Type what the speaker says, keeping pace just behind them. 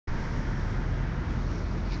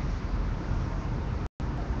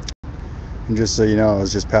And just so you know, I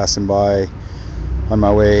was just passing by on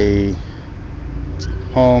my way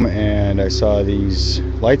home and I saw these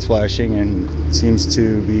lights flashing, and it seems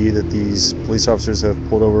to be that these police officers have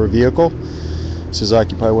pulled over a vehicle. This is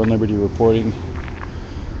Occupy One Liberty reporting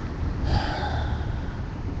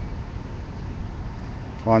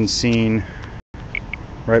on scene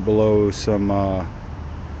right below some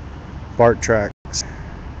BART tracks.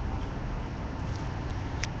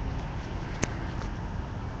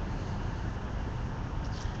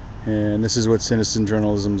 And this is what citizen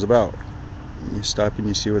journalism is about. You stop and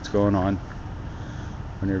you see what's going on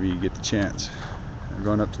whenever you get the chance. I'm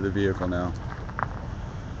going up to the vehicle now.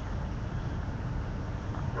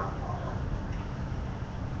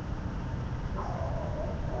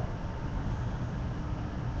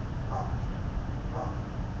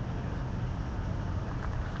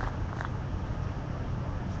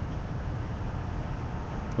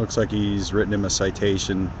 Looks like he's written him a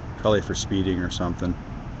citation, probably for speeding or something.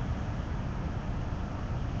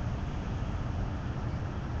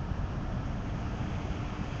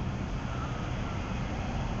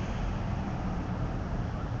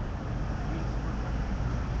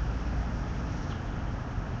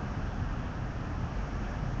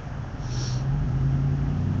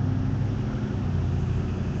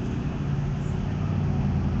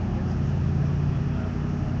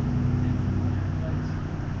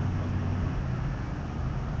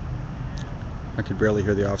 I could barely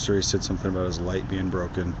hear the officer. He said something about his light being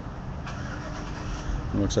broken.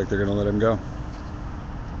 It looks like they're going to let him go.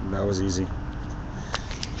 That was easy.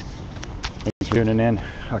 Thanks for tuning in.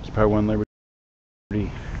 Occupy One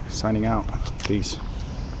Liberty signing out. Peace.